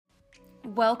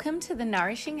Welcome to the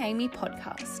Nourishing Amy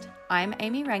podcast. I'm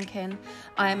Amy Rankin.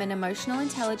 I am an emotional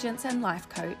intelligence and life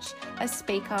coach, a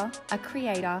speaker, a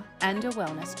creator, and a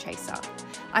wellness chaser.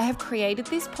 I have created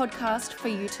this podcast for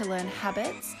you to learn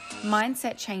habits,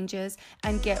 mindset changes,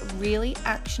 and get really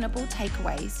actionable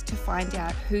takeaways to find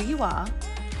out who you are,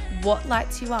 what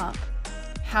lights you up,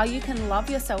 how you can love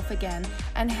yourself again,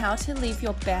 and how to live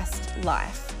your best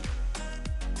life.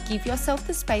 Give yourself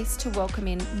the space to welcome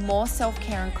in more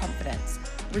self-care and confidence,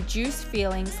 reduce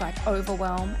feelings like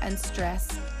overwhelm and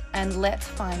stress, and let's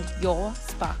find your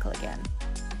sparkle again.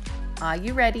 Are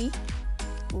you ready?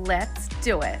 Let's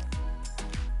do it.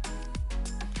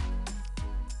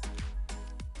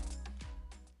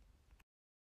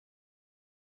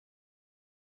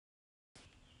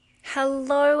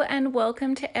 Hello and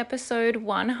welcome to episode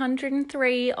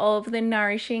 103 of the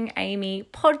Nourishing Amy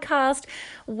podcast.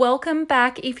 Welcome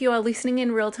back. If you are listening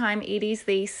in real time, it is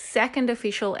the second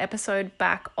official episode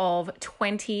back of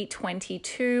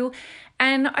 2022.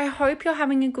 And I hope you're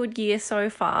having a good year so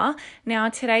far. Now,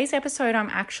 today's episode, I'm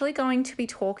actually going to be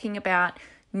talking about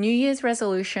New Year's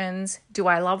resolutions. Do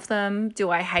I love them? Do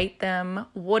I hate them?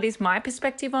 What is my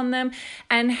perspective on them?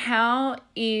 And how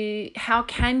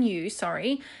can you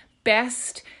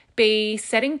best be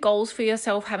setting goals for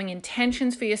yourself, having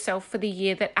intentions for yourself for the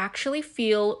year that actually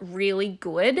feel really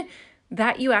good,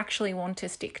 that you actually want to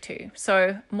stick to.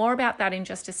 So more about that in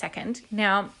just a second.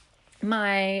 Now,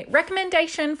 my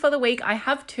recommendation for the week, I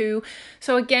have two.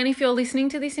 So again, if you're listening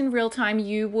to this in real time,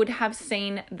 you would have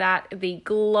seen that the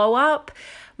Glow Up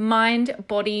Mind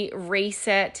Body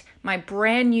Reset, my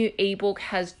brand new ebook,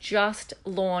 has just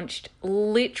launched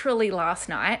literally last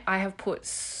night. I have put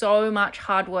so much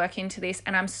hard work into this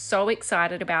and I'm so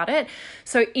excited about it.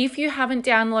 So if you haven't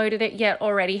downloaded it yet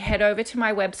already, head over to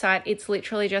my website. It's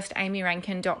literally just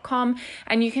amyrankin.com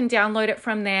and you can download it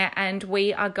from there. And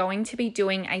we are going to be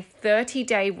doing a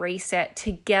 30-day reset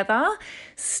together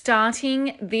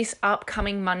starting this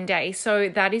upcoming Monday. So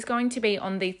that is going to be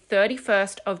on the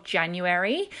 31st of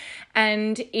January.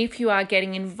 And if you are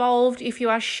getting involved, if you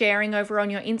are sharing over on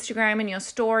your Instagram and your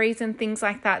stories and things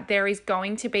like that, there is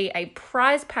going to be a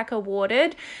prize pack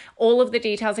awarded. All of the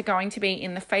details are going to be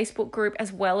in the Facebook group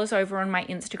as well as over on my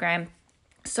Instagram.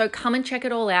 So come and check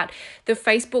it all out. The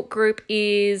Facebook group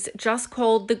is just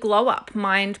called the Glow Up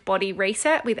Mind Body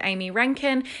Reset with Amy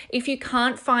Rankin. If you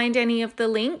can't find any of the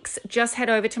links, just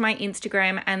head over to my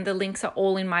Instagram and the links are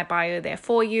all in my bio there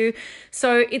for you.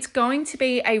 So it's going to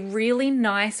be a really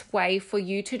nice way for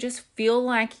you to just feel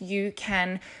like you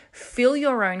can fill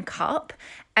your own cup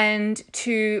and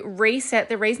to reset.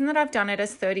 The reason that I've done it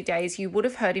as 30 days, you would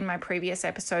have heard in my previous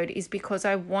episode, is because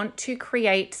I want to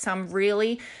create some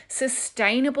really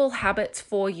sustainable habits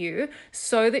for you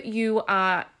so that you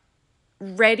are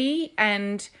ready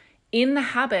and in the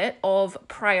habit of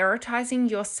prioritizing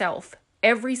yourself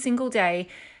every single day,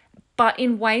 but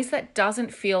in ways that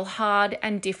doesn't feel hard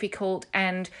and difficult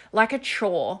and like a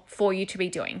chore for you to be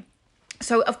doing.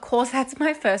 So of course, that's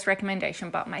my first recommendation,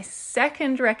 but my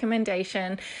second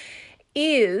recommendation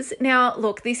is, now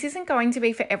look, this isn't going to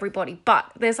be for everybody,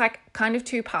 but there's like kind of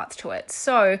two parts to it.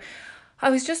 So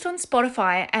I was just on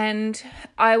Spotify and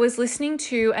I was listening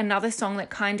to another song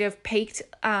that kind of picked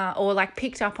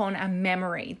up on a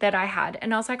memory that I had.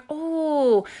 And I was like,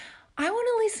 oh, I want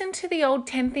to listen to the old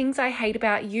 10 Things I Hate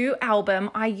About You album.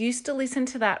 I used to listen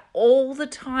to that all the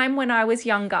time when I was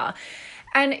younger.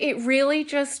 And it really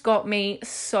just got me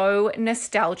so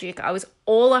nostalgic. I was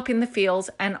all up in the feels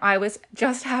and I was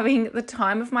just having the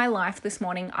time of my life this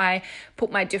morning. I put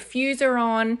my diffuser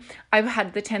on. I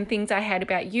had the 10 Things I Hate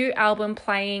About You album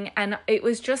playing and it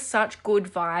was just such good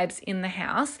vibes in the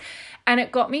house. And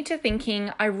it got me to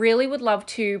thinking I really would love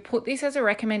to put this as a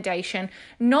recommendation,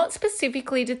 not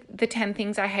specifically to the 10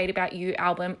 Things I Hate About You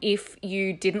album if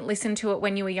you didn't listen to it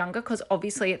when you were younger, because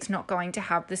obviously it's not going to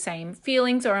have the same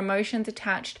feelings or emotions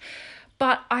attached.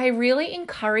 But I really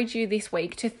encourage you this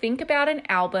week to think about an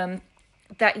album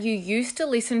that you used to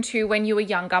listen to when you were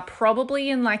younger, probably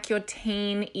in like your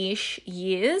teen-ish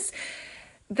years,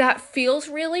 that feels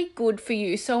really good for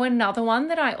you. So another one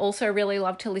that I also really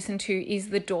love to listen to is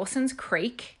the Dawson's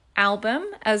Creek album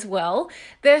as well.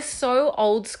 They're so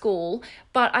old school,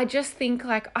 but I just think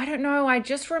I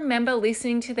just remember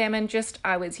listening to them and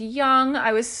I was young,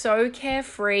 I was so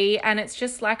carefree, and it's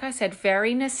just, like I said,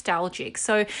 very nostalgic.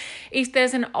 So if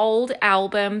there's an old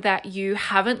album that you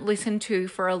haven't listened to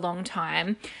for a long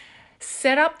time,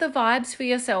 set up the vibes for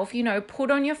yourself,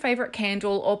 put on your favorite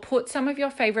candle or put some of your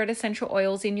favorite essential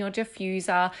oils in your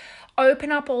diffuser.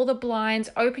 open up all the blinds,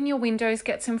 open your windows,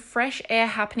 get some fresh air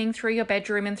happening through your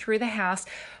bedroom and through the house,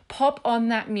 pop on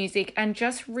that music and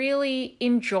just really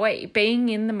enjoy being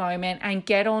in the moment and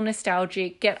get all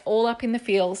nostalgic, get all up in the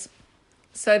feels.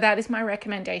 So that is my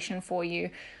recommendation for you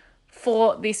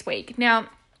for this week. Now,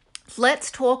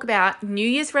 let's talk about New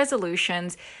Year's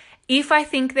resolutions, if I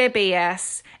think they're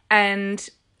BS, and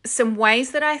some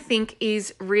ways that I think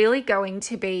is really going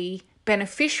to be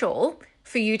beneficial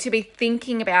for you to be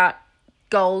thinking about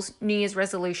goals, New Year's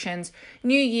resolutions,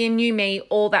 new year, new me,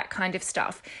 all that kind of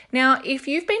stuff. Now, if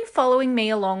you've been following me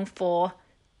along for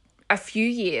a few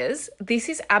years, this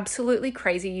is absolutely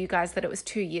crazy, you guys, that it was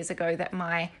 2 years ago that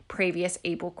my previous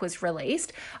ebook was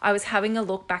released. I was having a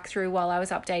look back through while I was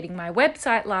updating my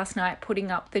website last night,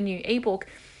 putting up the new ebook,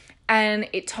 and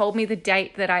it told me the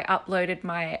date that I uploaded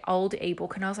my old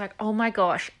ebook. And I was like, oh my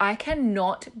gosh, I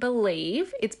cannot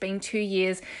believe it's been 2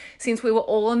 years since we were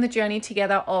all on the journey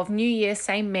together of New Year,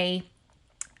 same me.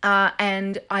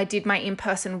 And I did my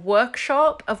in-person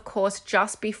workshop, of course,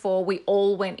 just before we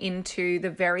all went into the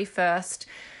very first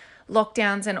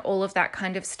lockdowns and all of that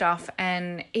kind of stuff.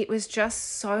 And it was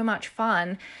just so much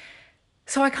fun.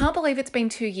 So I can't believe it's been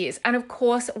 2 years. And of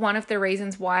course, one of the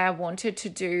reasons why I wanted to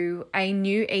do a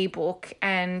new ebook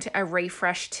and a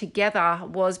refresh together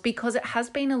was because it has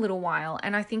been a little while.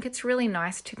 And I think it's really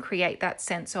nice to create that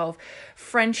sense of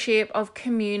friendship, of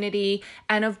community,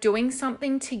 and of doing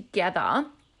something together.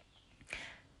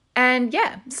 And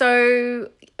yeah, so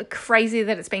crazy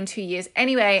that it's been 2 years.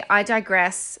 Anyway, I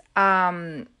digress.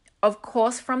 Of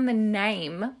course, from the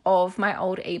name of my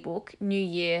old ebook, New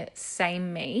Year,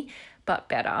 Same Me, but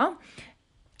Better,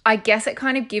 I guess it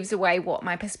kind of gives away what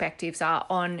my perspectives are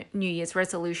on New Year's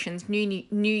resolutions, new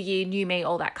year, new me,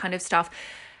 all that kind of stuff.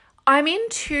 I'm in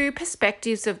two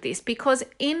perspectives of this because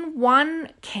in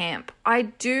one camp, I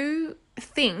do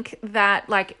think that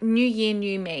like new year,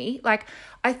 new me, like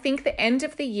I think the end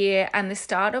of the year and the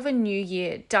start of a new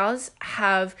year does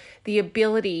have the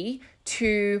ability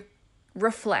to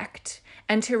reflect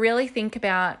and to really think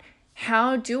about,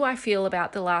 how do I feel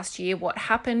about the last year? What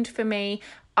happened for me?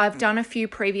 I've done a few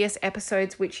previous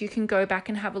episodes, which you can go back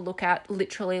and have a look at.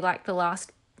 Literally like the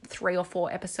last 3 or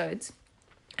 4 episodes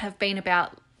have been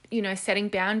about, setting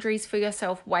boundaries for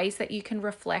yourself, ways that you can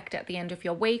reflect at the end of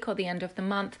your week or the end of the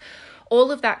month,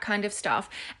 all of that kind of stuff.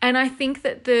 And I think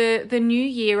that the new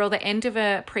year or the end of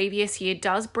a previous year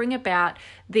does bring about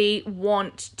the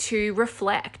want to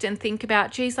reflect and think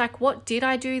about, geez, like what did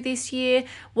I do this year?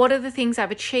 What are the things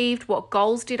I've achieved? What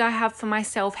goals did I have for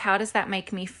myself? How does that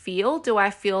make me feel? Do I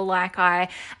feel like I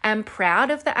am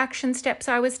proud of the action steps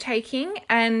I was taking?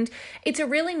 And it's a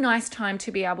really nice time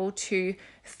to be able to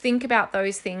think about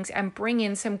those things and bring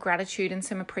in some gratitude and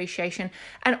some appreciation.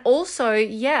 And also,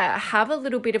 have a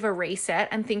little bit of a reset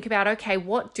and think about, okay,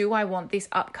 what do I want this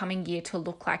upcoming year to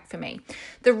look like for me?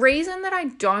 The reason that I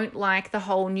don't like the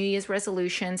whole New Year's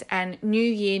resolutions and new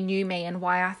year, new me, and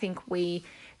why I think we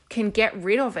can get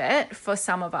rid of it for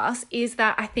some of us is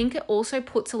that I think it also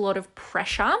puts a lot of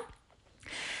pressure.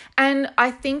 And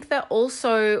I think that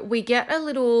also we get a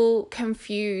little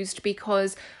confused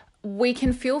because we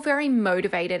can feel very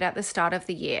motivated at the start of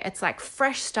the year. It's like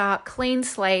fresh start, clean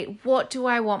slate. What do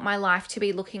I want my life to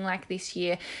be looking like this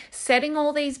year? Setting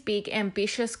all these big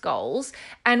ambitious goals,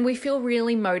 and we feel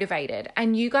really motivated.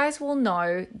 And you guys will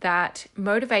know that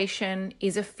motivation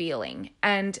is a feeling,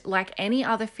 and like any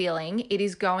other feeling, it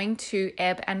is going to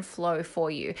ebb and flow for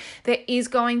you. There is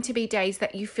going to be days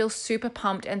that you feel super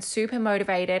pumped and super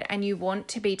motivated and you want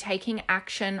to be taking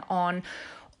action on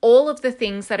all of the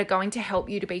things that are going to help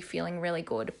you to be feeling really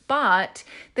good. But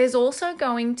there's also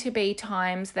going to be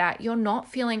times that you're not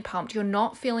feeling pumped, you're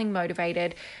not feeling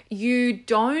motivated, you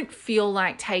don't feel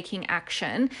like taking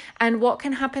action. And what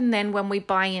can happen then when we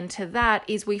buy into that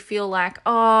is we feel like,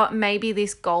 oh, maybe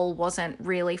this goal wasn't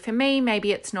really for me,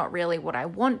 maybe it's not really what I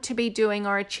want to be doing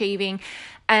or achieving.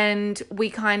 And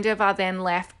we kind of are then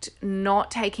left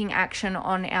not taking action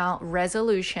on our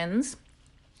resolutions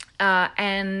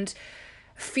and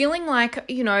feeling like,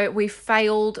 we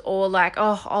failed or like,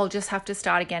 oh, I'll just have to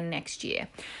start again next year.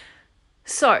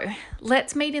 So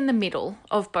let's meet in the middle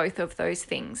of both of those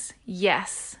things.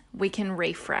 Yes, we can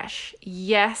refresh.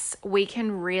 Yes, we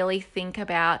can really think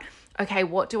about, okay,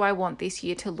 what do I want this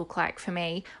year to look like for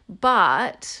me?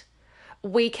 But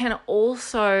we can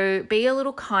also be a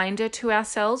little kinder to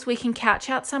ourselves. We can catch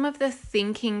out some of the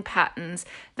thinking patterns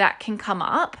that can come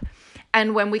up.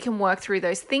 And when we can work through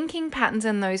those thinking patterns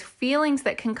and those feelings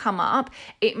that can come up,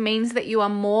 it means that you are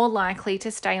more likely to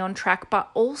stay on track,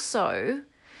 but also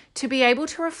to be able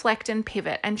to reflect and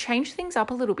pivot and change things up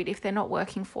a little bit if they're not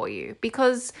working for you.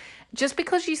 Because just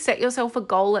because you set yourself a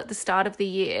goal at the start of the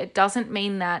year doesn't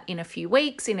mean that in a few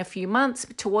weeks, in a few months,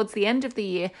 towards the end of the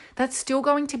year, that's still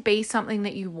going to be something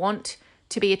that you want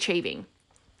to be achieving.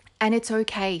 And it's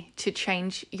okay to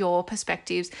change your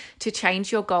perspectives, to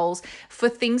change your goals, for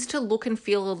things to look and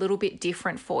feel a little bit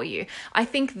different for you. I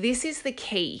think this is the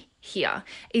key here,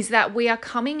 is that we are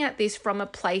coming at this from a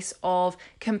place of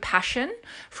compassion,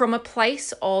 from a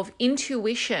place of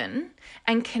intuition,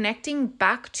 and connecting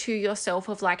back to yourself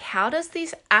of like, how does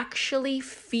this actually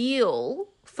feel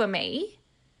for me?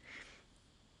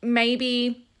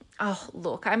 Maybe... Oh,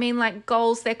 look, I mean, like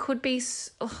goals, there could be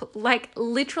like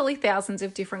literally thousands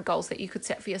of different goals that you could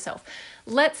set for yourself.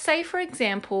 Let's say, for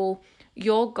example,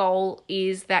 your goal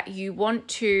is that you want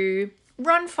to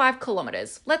run 5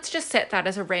 kilometers. Let's just set that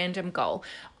as a random goal.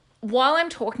 While I'm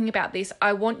talking about this,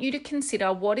 I want you to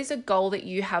consider what is a goal that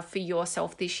you have for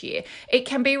yourself this year. It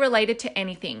can be related to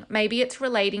anything. Maybe it's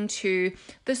relating to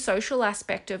the social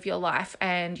aspect of your life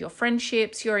and your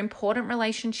friendships, your important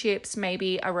relationships,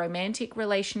 maybe a romantic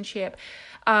relationship.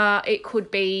 It could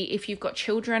be, if you've got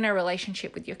children, a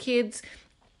relationship with your kids.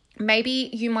 Maybe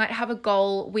you might have a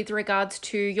goal with regards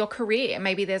to your career.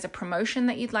 Maybe there's a promotion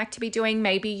that you'd like to be doing.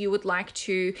 Maybe you would like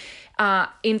to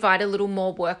invite a little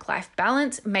more work-life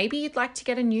balance. Maybe you'd like to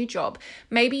get a new job.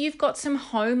 Maybe you've got some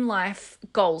home life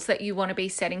goals that you want to be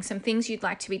setting, some things you'd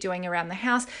like to be doing around the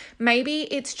house. Maybe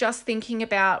it's just thinking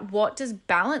about, what does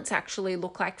balance actually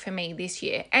look like for me this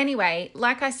year? Anyway,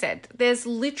 like I said, there's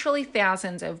literally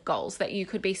thousands of goals that you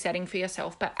could be setting for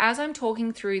yourself. But as I'm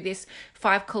talking through this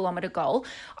 5 kilometer goal,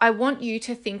 I want you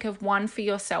to think of one for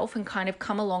yourself and kind of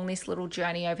come along this little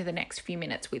journey over the next few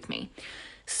minutes with me.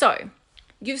 So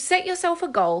you've set yourself a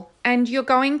goal and you're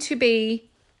going to be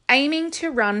aiming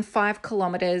to run 5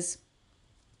 kilometers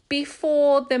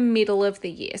before the middle of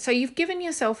the year. So you've given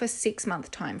yourself a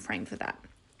 6-month time frame for that.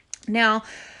 Now,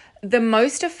 the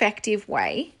most effective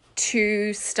way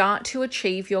to start to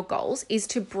achieve your goals is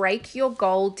to break your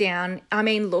goal down. I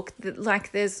mean, look,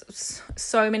 like there's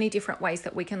so many different ways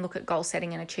that we can look at goal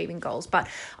setting and achieving goals, but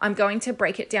I'm going to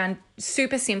break it down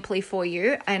super simply for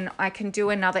you. And I can do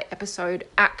another episode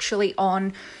actually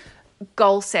on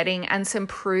goal setting and some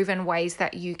proven ways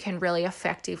that you can really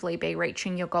effectively be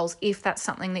reaching your goals. If that's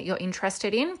something that you're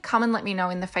interested in, come and let me know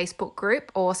in the Facebook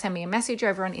group or send me a message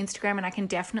over on Instagram and I can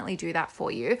definitely do that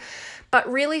for you.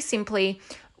 But really simply,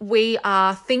 we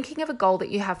are thinking of a goal that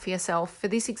you have for yourself, for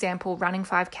this example, running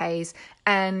 5Ks,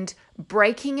 and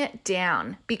breaking it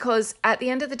down. Because at the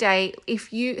end of the day,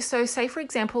 so say for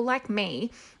example, like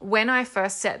me, when I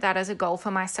first set that as a goal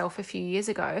for myself a few years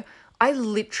ago, I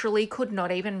literally could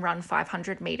not even run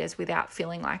 500 meters without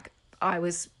feeling like I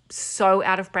was so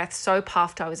out of breath, so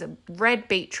puffed. I was a red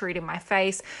beetroot in my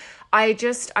face. I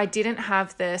didn't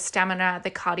have the stamina,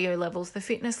 the cardio levels, the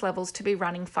fitness levels to be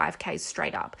running 5Ks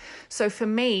straight up. So for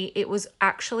me, it was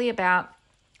actually about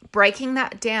breaking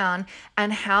that down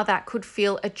and how that could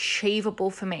feel achievable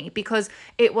for me, because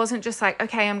it wasn't just like,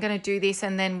 okay, I'm going to do this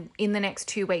and then in the next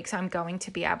 2 weeks, I'm going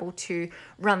to be able to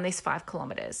run this 5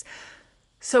 kilometers.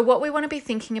 So what we want to be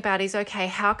thinking about is, okay,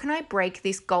 how can I break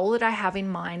this goal that I have in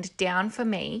mind down for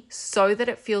me so that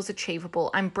it feels achievable?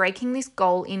 I'm breaking this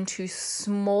goal into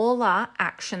smaller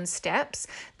action steps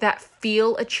that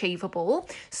feel achievable.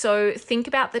 So think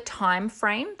about the time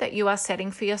frame that you are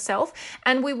setting for yourself.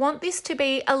 And we want this to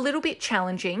be a little bit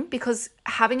challenging, because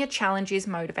having a challenge is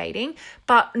motivating,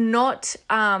 but not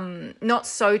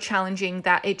so challenging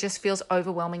that it just feels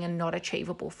overwhelming and not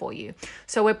achievable for you.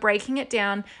 So we're breaking it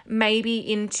down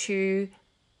maybe into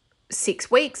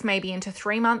 6 weeks, maybe into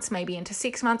 3 months, maybe into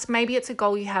 6 months. Maybe it's a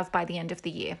goal you have by the end of the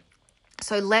year.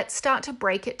 So let's start to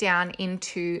break it down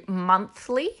into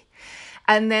monthly.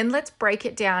 And then let's break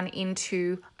it down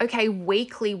into, okay,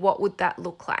 weekly, what would that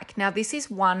look like? Now, this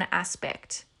is one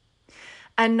aspect.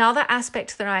 Another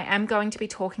aspect that I am going to be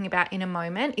talking about in a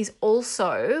moment is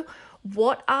also,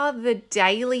 what are the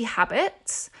daily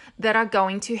habits that are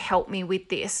going to help me with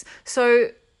this? So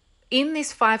in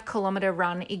this 5 kilometer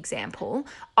run example,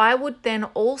 I would then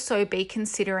also be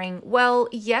considering, well,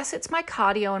 yes, it's my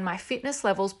cardio and my fitness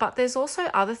levels, but there's also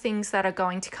other things that are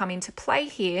going to come into play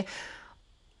here.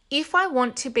 If I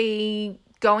want to be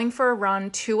going for a run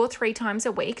 2 or 3 times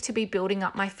a week to be building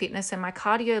up my fitness and my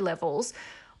cardio levels,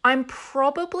 I'm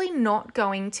probably not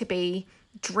going to be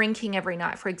drinking every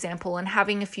night, for example, and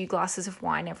having a few glasses of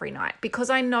wine every night, because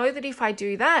I know that if I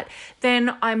do that,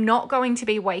 then I'm not going to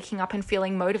be waking up and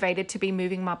feeling motivated to be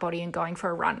moving my body and going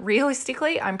for a run.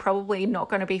 Realistically, I'm probably not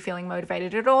going to be feeling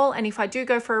motivated at all. And if I do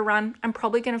go for a run, I'm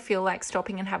probably going to feel like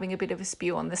stopping and having a bit of a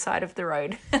spew on the side of the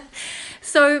road.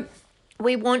 So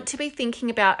we want to be thinking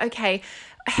about, okay,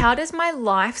 how does my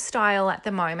lifestyle at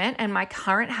the moment and my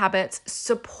current habits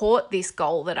support this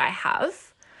goal that I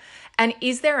have? And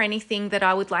is there anything that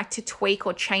I would like to tweak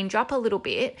or change up a little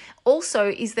bit? Also,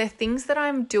 is there things that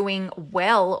I'm doing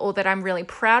well or that I'm really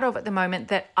proud of at the moment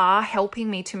that are helping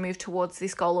me to move towards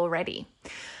this goal already?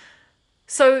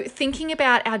 So thinking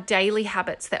about our daily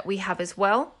habits that we have as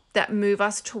well that move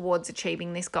us towards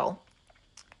achieving this goal.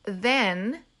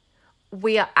 Then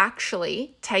we are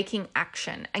actually taking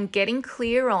action and getting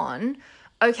clear on,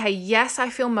 okay, yes, I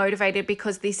feel motivated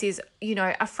because this is,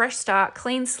 a fresh start,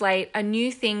 clean slate, a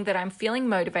new thing that I'm feeling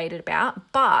motivated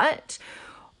about, but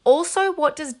also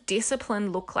what does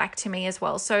discipline look like to me as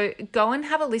well? So go and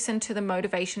have a listen to the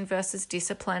Motivation versus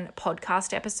Discipline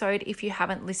podcast episode if you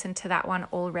haven't listened to that one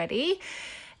already.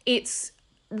 It's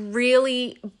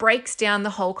really breaks down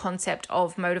the whole concept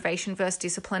of motivation versus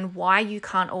discipline, why you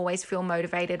can't always feel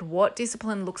motivated, what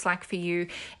discipline looks like for you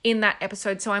in that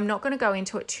episode. So I'm not going to go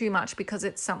into it too much because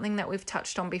it's something that we've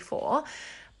touched on before,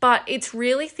 but it's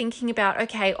really thinking about,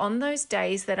 okay, on those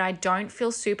days that I don't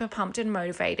feel super pumped and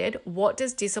motivated, what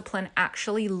does discipline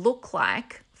actually look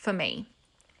like for me?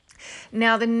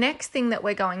 Now, the next thing that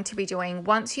we're going to be doing,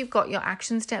 once you've got your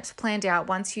action steps planned out,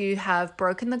 once you have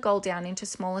broken the goal down into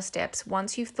smaller steps,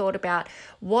 once you've thought about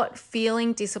what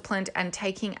feeling disciplined and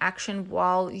taking action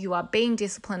while you are being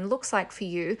disciplined looks like for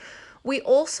you, we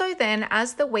also then,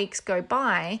 as the weeks go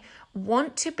by,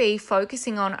 want to be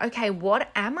focusing on, okay,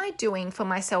 what am I doing for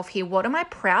myself here? What am I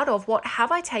proud of? What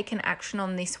have I taken action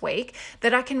on this week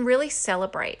that I can really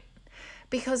celebrate?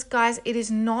 Because guys, it is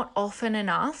not often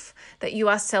enough that you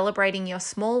are celebrating your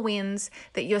small wins,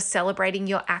 that you're celebrating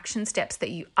your action steps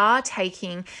that you are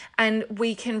taking. And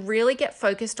we can really get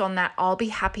focused on that I'll be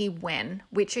happy when,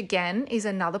 which again is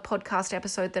another podcast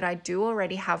episode that I do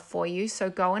already have for you. So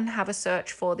go and have a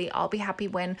search for the I'll be happy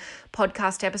when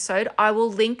podcast episode. I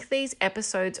will link these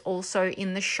episodes also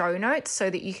in the show notes so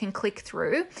that you can click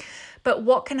through. But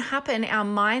what can happen, our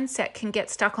mindset can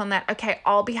get stuck on that, okay,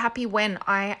 I'll be happy when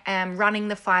I am running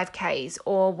the 5Ks,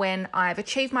 or when I've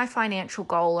achieved my financial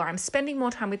goal, or I'm spending more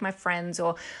time with my friends,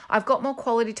 or I've got more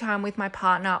quality time with my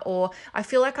partner, or I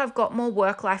feel like I've got more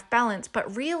work-life balance.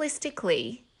 But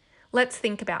realistically, let's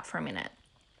think about for a minute.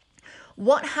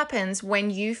 What happens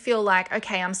when you feel like,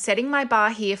 okay, I'm setting my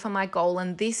bar here for my goal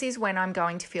and this is when I'm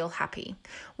going to feel happy?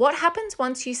 What happens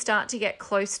once you start to get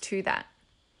close to that?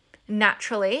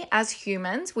 Naturally, as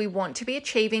humans, we want to be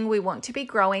achieving, we want to be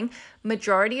growing.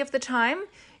 Majority of the time,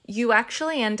 you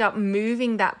actually end up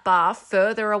moving that bar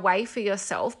further away for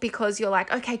yourself because you're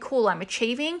like, okay, cool, I'm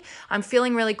achieving, I'm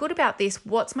feeling really good about this.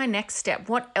 What's my next step?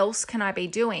 What else can I be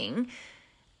doing?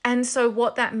 And so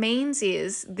what that means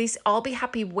is this I'll be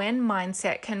happy when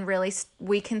mindset can really,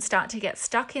 we can start to get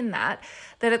stuck in that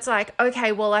it's like,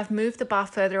 okay, well, I've moved the bar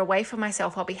further away for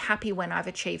myself. I'll be happy when I've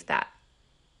achieved that.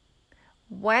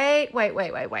 Wait.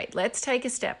 Let's take a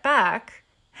step back.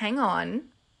 Hang on.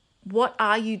 What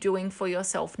are you doing for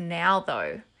yourself now,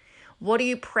 though? What are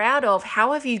you proud of?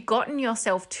 How have you gotten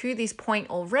yourself to this point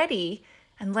already?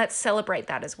 And let's celebrate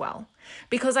that as well.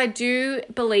 Because I do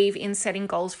believe in setting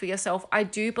goals for yourself. I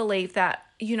do believe that,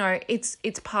 it's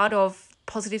part of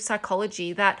positive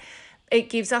psychology, that it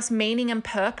gives us meaning and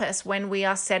purpose when we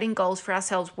are setting goals for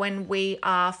ourselves, when we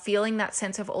are feeling that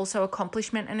sense of also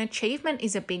accomplishment, and achievement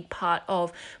is a big part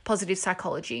of positive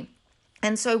psychology.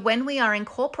 And so when we are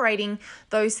incorporating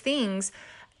those things,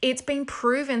 it's been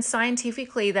proven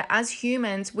scientifically that as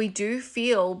humans, we do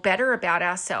feel better about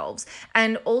ourselves.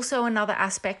 And also another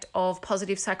aspect of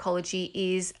positive psychology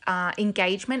is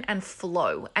engagement and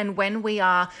flow. And when we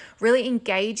are really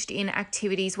engaged in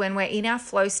activities, when we're in our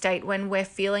flow state, when we're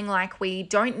feeling like we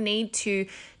don't need to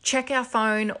check our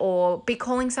phone or be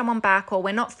calling someone back, or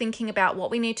we're not thinking about what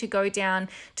we need to go down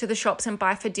to the shops and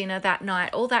buy for dinner that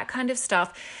night, all that kind of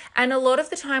stuff. And a lot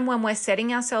of the time when we're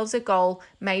setting ourselves a goal,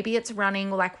 maybe it's running,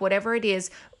 like whatever it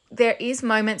is, there is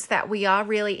moments that we are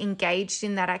really engaged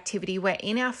in that activity. We're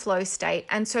in our flow state.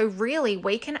 And so really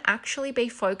we can actually be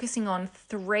focusing on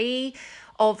 3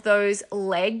 of those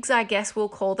legs, I guess we'll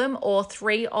call them, or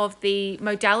 3 of the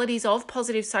modalities of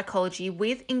positive psychology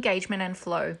with engagement and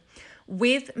flow,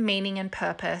 with meaning and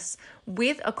purpose,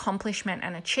 with accomplishment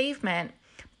and achievement,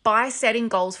 by setting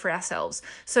goals for ourselves.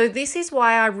 So this is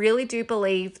why I really do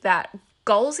believe that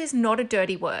goals is not a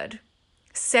dirty word.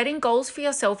 Setting goals for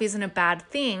yourself isn't a bad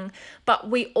thing, but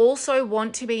we also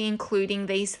want to be including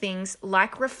these things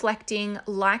like reflecting,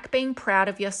 like being proud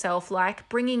of yourself, like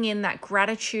bringing in that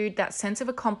gratitude, that sense of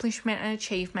accomplishment and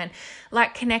achievement,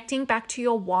 like connecting back to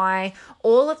your why.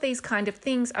 All of these kind of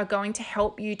things are going to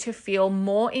help you to feel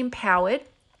more empowered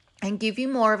and give you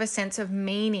more of a sense of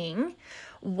meaning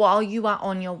while you are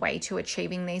on your way to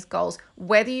achieving these goals,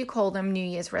 whether you call them New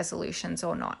Year's resolutions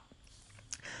or not.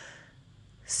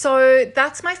 So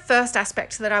that's my first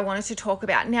aspect that I wanted to talk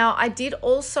about. Now, I did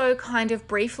also kind of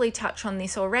briefly touch on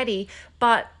this already,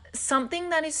 but something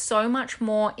that is so much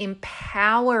more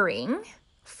empowering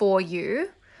for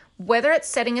you, whether it's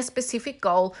setting a specific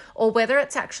goal or whether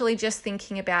it's actually just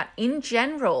thinking about in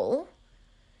general,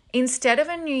 instead of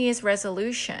a New Year's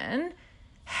resolution,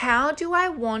 how do I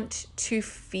want to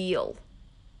feel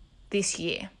this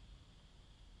year?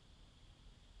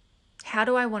 How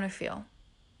do I want to feel?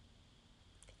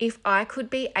 If I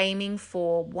could be aiming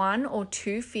for one or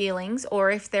two feelings, or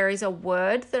if there is a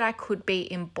word that I could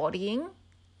be embodying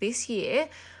this year,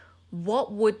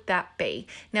 what would that be?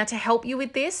 Now, to help you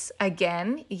with this,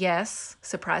 again, yes,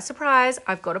 surprise, surprise,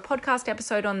 I've got a podcast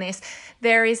episode on this.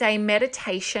 There is a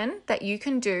meditation that you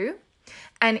can do,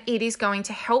 and it is going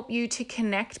to help you to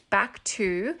connect back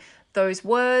to those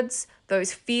words,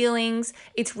 those feelings.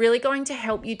 It's really going to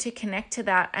help you to connect to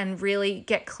that and really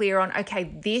get clear on, okay,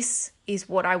 this is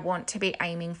what I want to be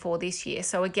aiming for this year.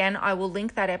 So again, I will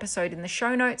link that episode in the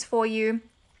show notes for you.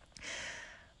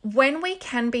 When we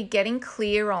can be getting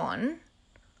clear on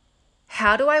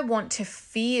how do I want to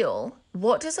feel,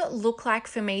 what does it look like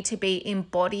for me to be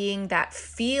embodying that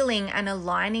feeling and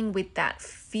aligning with that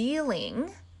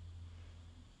feeling,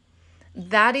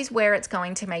 that is where it's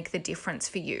going to make the difference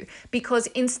for you. Because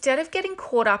instead of getting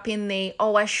caught up in the,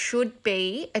 oh, I should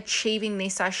be achieving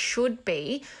this, I should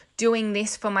be doing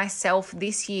this for myself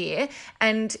this year.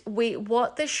 And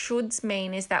what the shoulds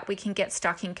mean is that we can get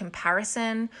stuck in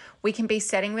comparison. We can be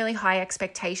setting really high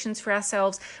expectations for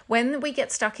ourselves. When we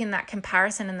get stuck in that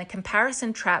comparison and the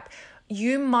comparison trap,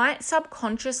 you might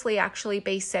subconsciously actually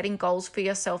be setting goals for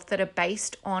yourself that are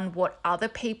based on what other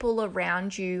people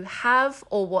around you have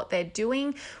or what they're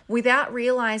doing, without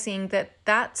realizing that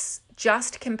that's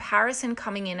just comparison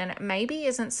coming in, and it maybe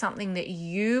isn't something that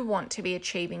you want to be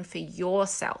achieving for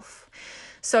yourself.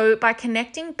 So by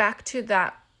connecting back to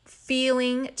that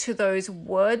feeling, to those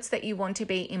words that you want to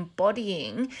be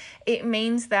embodying, it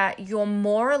means that you're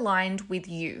more aligned with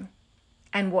you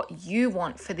and what you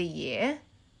want for the year,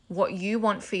 what you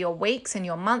want for your weeks and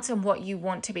your months, and what you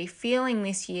want to be feeling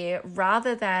this year,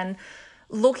 rather than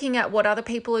looking at what other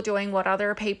people are doing, what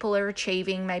other people are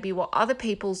achieving, maybe what other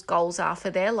people's goals are for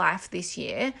their life this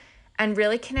year, and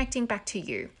really connecting back to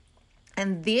you.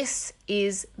 And this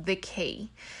is the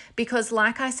key, because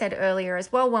like I said earlier as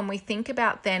well, when we think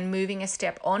about then moving a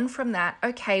step on from that,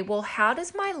 okay, well, how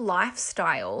does my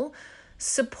lifestyle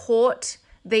support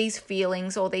these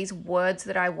feelings or these words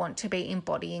that I want to be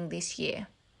embodying this year?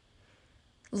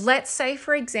 Let's say,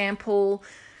 for example,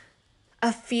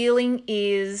 a feeling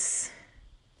is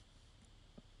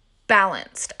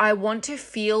balanced. I want to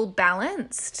feel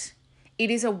balanced. It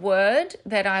is a word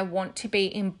that I want to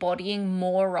be embodying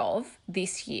more of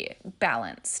this year,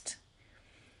 balanced.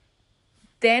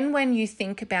 Then when you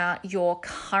think about your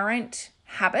current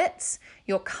habits,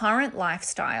 your current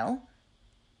lifestyle,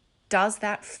 does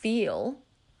that feel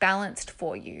balanced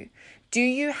for you? Do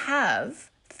you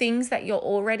have things that you're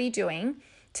already doing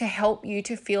to help you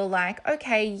to feel like,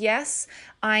 okay, yes,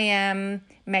 I am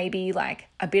maybe like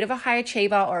a bit of a high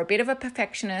achiever or a bit of a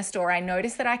perfectionist, or I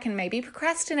notice that I can maybe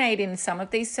procrastinate in some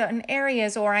of these certain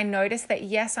areas, or I notice that,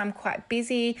 yes, I'm quite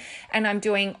busy and I'm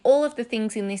doing all of the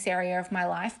things in this area of my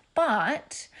life,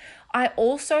 but I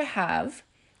also have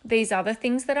these other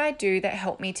things that I do that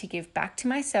help me to give back to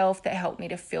myself, that help me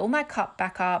to fill my cup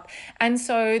back up. And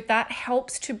so that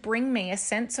helps to bring me a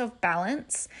sense of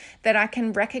balance, that I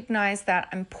can recognize that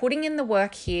I'm putting in the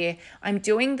work here, I'm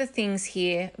doing the things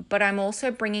here, but I'm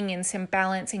also bringing in some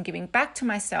balance and giving back to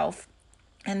myself.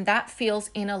 And that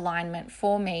feels in alignment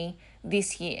for me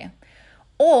this year.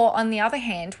 Or on the other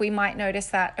hand, we might notice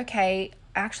that, okay,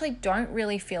 I actually don't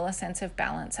really feel a sense of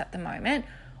balance at the moment.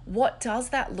 What does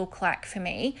that look like for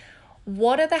me?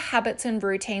 What are the habits and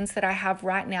routines that I have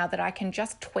right now that I can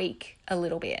just tweak a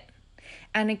little bit?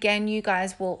 And again, you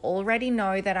guys will already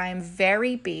know that I am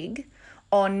very big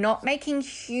on not making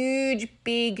huge,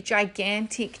 big,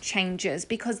 gigantic changes,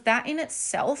 because that in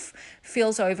itself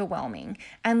feels overwhelming.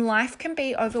 And life can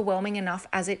be overwhelming enough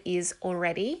as it is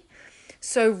already.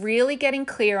 So really getting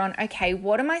clear on, okay,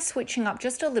 what am I switching up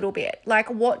just a little bit?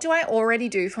 Like, what do I already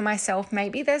do for myself?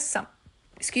 Maybe there's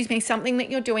something that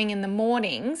you're doing in the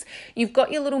mornings. You've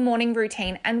got your little morning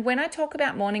routine. And when I talk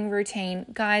about morning routine,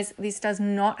 guys, this does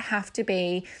not have to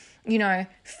be,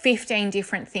 15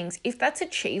 different things. If that's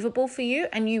achievable for you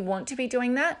and you want to be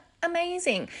doing that,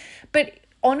 amazing. But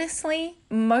honestly,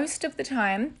 most of the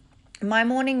time, my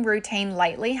morning routine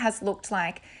lately has looked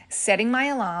like setting my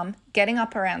alarm, getting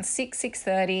up around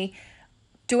 6:30,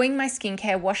 doing my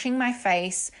skincare, washing my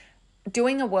face,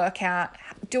 doing a workout,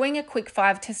 doing a quick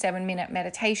 5 to 7 minute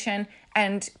meditation,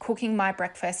 and cooking my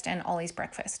breakfast and Ollie's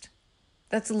breakfast.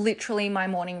 That's literally my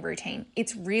morning routine.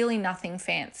 It's really nothing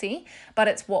fancy, but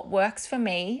it's what works for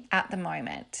me at the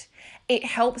moment. It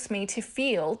helps me to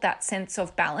feel that sense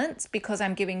of balance because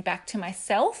I'm giving back to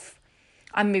myself.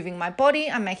 I'm moving my body.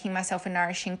 I'm making myself a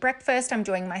nourishing breakfast. I'm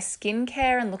doing my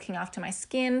skincare and looking after my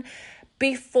skin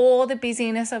before the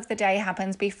busyness of the day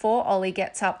happens, before Ollie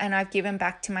gets up, and I've given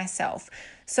back to myself.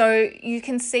 So you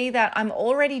can see that I'm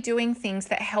already doing things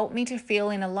that help me to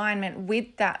feel in alignment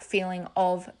with that feeling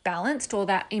of balanced, or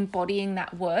that embodying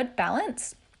that word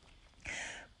balance.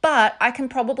 But I can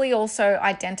probably also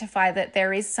identify that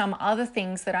there is some other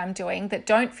things that I'm doing that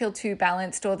don't feel too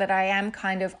balanced, or that I am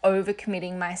kind of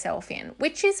overcommitting myself in,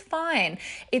 which is fine.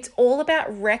 It's all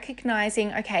about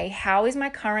recognizing, okay, how is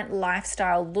my current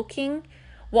lifestyle looking?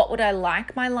 What would I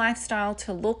like my lifestyle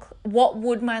to look? What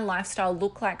would my lifestyle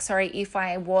look like, if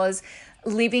I was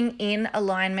living in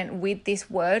alignment with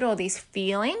this word or this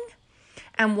feeling?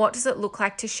 And what does it look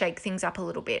like to shake things up a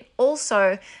little bit?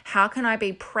 Also, how can I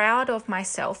be proud of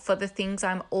myself for the things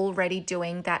I'm already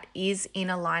doing that is in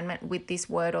alignment with this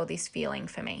word or this feeling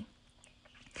for me?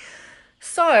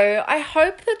 So I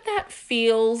hope that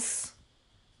feels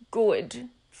good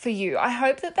for you. I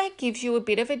hope that gives you a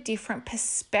bit of a different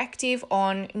perspective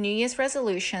on New Year's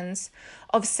resolutions,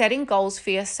 of setting goals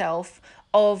for yourself,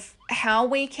 of how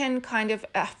we can kind of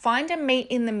find a meet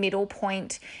in the middle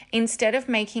point instead of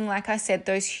making, like I said,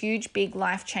 those huge, big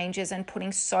life changes and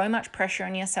putting so much pressure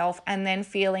on yourself and then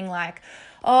feeling like,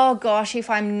 oh gosh, if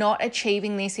I'm not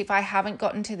achieving this, if I haven't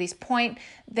gotten to this point,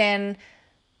 then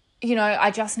I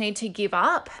just need to give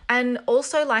up. And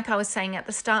also, like I was saying at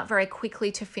the start, very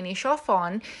quickly to finish off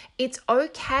on, it's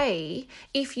okay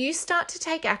if you start to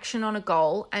take action on a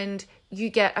goal and you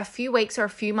get a few weeks or a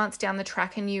few months down the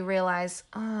track and you realize,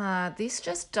 this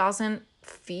just doesn't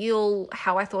feel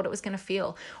how I thought it was going to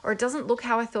feel, or it doesn't look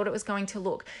how I thought it was going to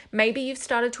look. Maybe you've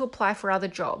started to apply for other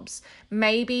jobs.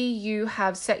 Maybe you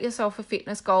have set yourself a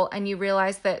fitness goal and you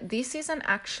realize that this isn't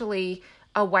actually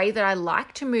a way that I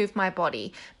like to move my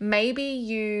body. Maybe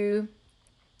you,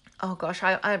 oh gosh,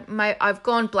 I've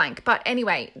gone blank. But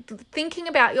anyway, thinking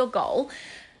about your goal,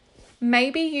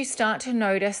 maybe you start to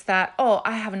notice that,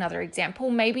 I have another example.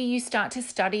 Maybe you start to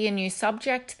study a new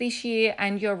subject this year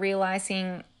and you're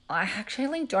realizing, I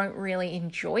actually don't really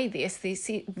enjoy this.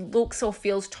 This looks or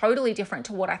feels totally different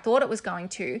to what I thought it was going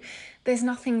to. There's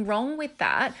nothing wrong with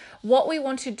that. What we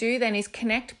want to do then is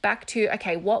connect back to,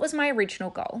 okay, what was my original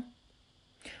goal?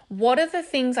 What are the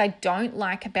things I don't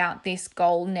like about this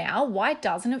goal now? Why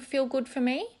doesn't it feel good for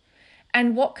me?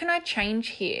 And what can I change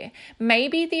here?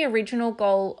 Maybe the original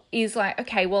goal is like,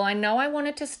 okay, well, I know I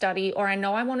wanted to study, or I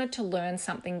know I wanted to learn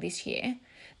something this year.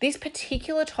 This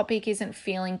particular topic isn't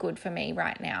feeling good for me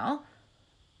right now.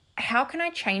 How can I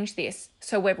change this?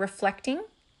 So we're reflecting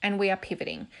and we are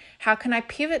pivoting. How can I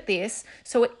pivot this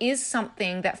so it is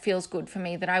something that feels good for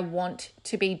me, that I want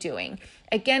to be doing?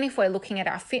 Again, if we're looking at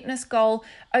our fitness goal,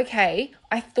 okay,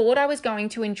 I thought I was going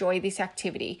to enjoy this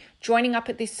activity, joining up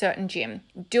at this certain gym,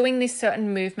 doing this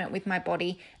certain movement with my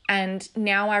body, and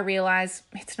now I realize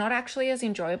it's not actually as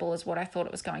enjoyable as what I thought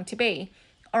it was going to be.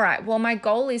 All right, well, my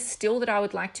goal is still that I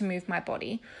would like to move my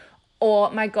body,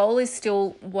 or my goal is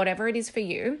still whatever it is for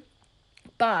you,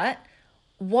 but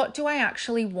what do I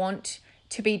actually want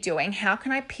to be doing? How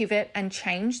can I pivot and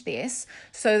change this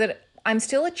so that I'm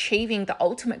still achieving the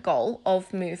ultimate goal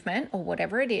of movement or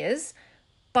whatever it is,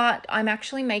 but I'm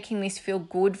actually making this feel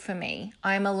good for me?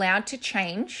 I'm allowed to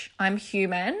change. I'm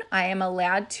human. I am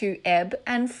allowed to ebb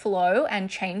and flow and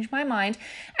change my mind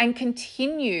and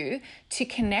continue to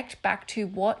connect back to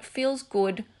what feels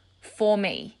good for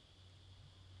me.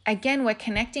 Again, we're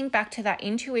connecting back to that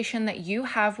intuition that you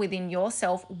have within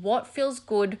yourself. What feels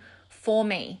good for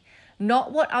me?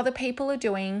 Not what other people are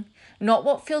doing, not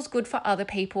what feels good for other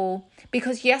people.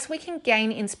 Because yes, we can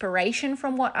gain inspiration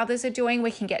from what others are doing. We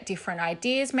can get different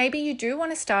ideas. Maybe you do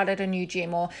want to start at a new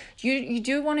gym, or you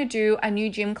do want to do a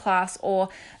new gym class, or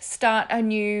start a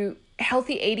new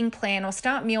healthy eating plan, or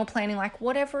start meal planning, like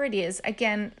whatever it is.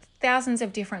 Again, thousands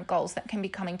of different goals that can be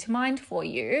coming to mind for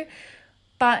you.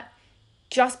 But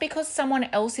Just because someone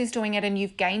else is doing it and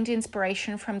you've gained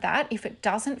inspiration from that, if it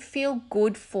doesn't feel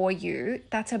good for you,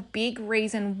 that's a big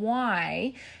reason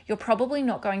why you're probably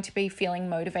not going to be feeling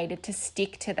motivated to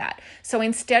stick to that. So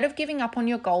instead of giving up on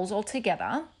your goals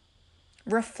altogether,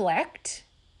 reflect,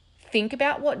 think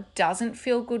about what doesn't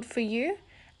feel good for you,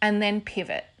 and then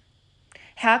pivot.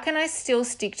 How can I still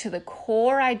stick to the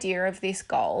core idea of this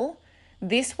goal?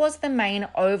 This was the main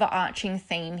overarching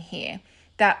theme here,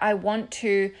 that I want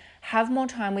to have more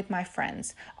time with my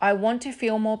friends. I want to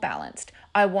feel more balanced.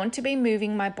 I want to be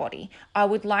moving my body. I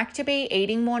would like to be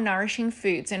eating more nourishing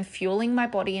foods and fueling my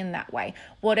body in that way.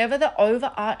 Whatever the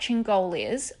overarching goal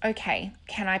is, okay,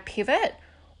 can I pivot?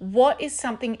 What is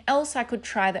something else I could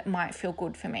try that might feel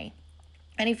good for me?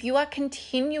 And if you are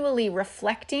continually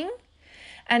reflecting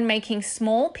and making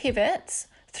small pivots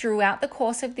throughout the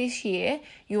course of this year,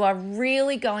 you are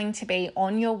really going to be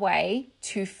on your way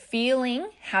to feeling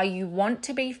how you want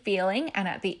to be feeling. And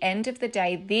at the end of the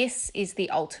day, this is the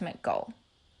ultimate goal.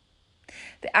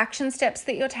 The action steps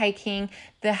that you're taking,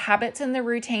 the habits and the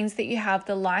routines that you have,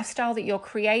 the lifestyle that you're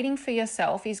creating for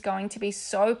yourself is going to be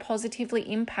so positively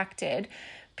impacted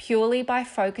purely by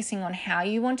focusing on how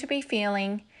you want to be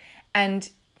feeling and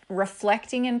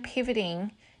reflecting and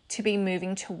pivoting to be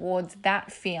moving towards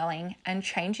that feeling and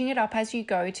changing it up as you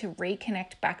go to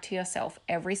reconnect back to yourself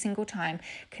every single time.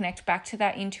 Connect back to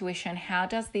that intuition. How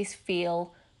does this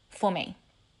feel for me?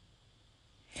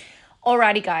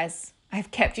 Alrighty, guys.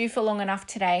 I've kept you for long enough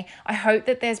today. I hope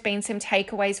that there's been some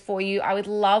takeaways for you. I would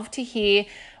love to hear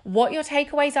what your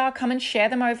takeaways are. Come and share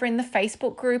them over in the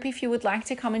Facebook group if you would like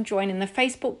to come and join in the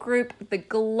Facebook group, the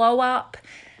Glow Up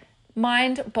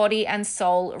Mind, Body and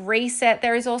Soul Reset.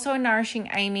 There is also a Nourishing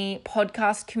Amy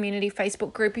podcast community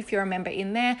Facebook group if you're a member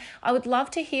in there. I would love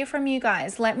to hear from you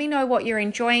guys. Let me know what you're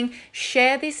enjoying.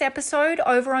 Share this episode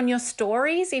over on your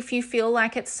stories if you feel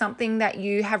like it's something that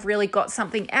you have really got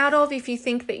something out of. If you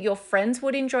think that your friends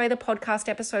would enjoy the podcast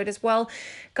episode as well.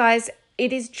 Guys,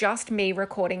 it is just me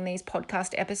recording these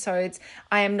podcast episodes.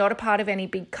 I am not a part of any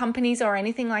big companies or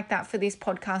anything like that for this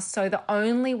podcast. So the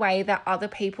only way that other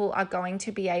people are going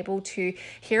to be able to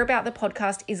hear about the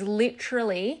podcast is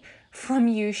literally from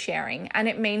you sharing. And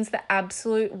it means the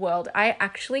absolute world. I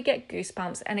actually get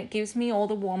goosebumps and it gives me all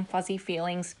the warm, fuzzy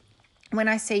feelings when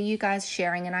I see you guys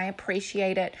sharing, and I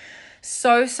appreciate it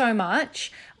so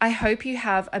much. I hope you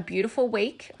have a beautiful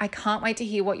week. I can't wait to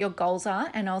hear what your goals are,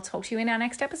 and I'll talk to you in our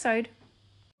next episode.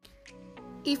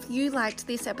 If you liked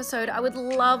this episode, I would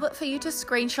love for you to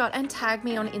screenshot and tag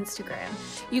me on Instagram.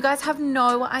 You guys have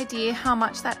no idea how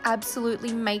much that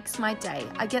absolutely makes my day.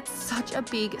 I get such a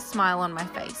big smile on my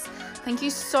face. Thank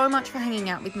you so much for hanging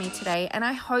out with me today, and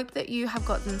I hope that you have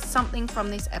gotten something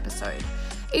from this episode.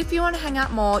 If you want to hang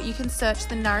out more, you can search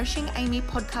the Nourishing Amy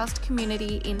podcast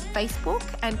community in Facebook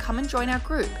and come and join our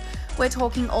group. We're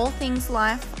talking all things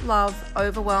life, love,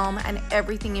 overwhelm, and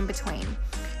everything in between.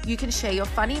 You can share your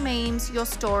funny memes, your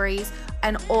stories,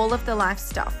 and all of the life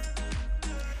stuff.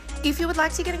 If you would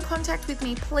like to get in contact with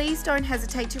me, please don't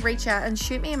hesitate to reach out and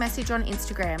shoot me a message on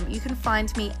Instagram. You can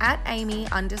find me at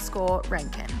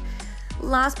Amy_Rankin.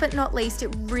 Last but not least,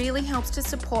 it really helps to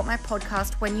support my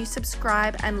podcast when you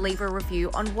subscribe and leave a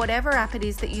review on whatever app it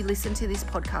is that you listen to this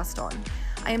podcast on.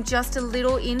 I am just a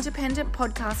little independent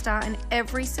podcaster, and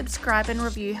every subscribe and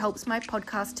review helps my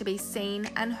podcast to be seen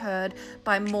and heard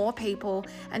by more people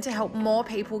and to help more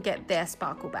people get their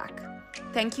sparkle back.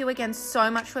 Thank you again so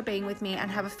much for being with me,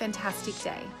 and have a fantastic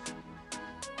day.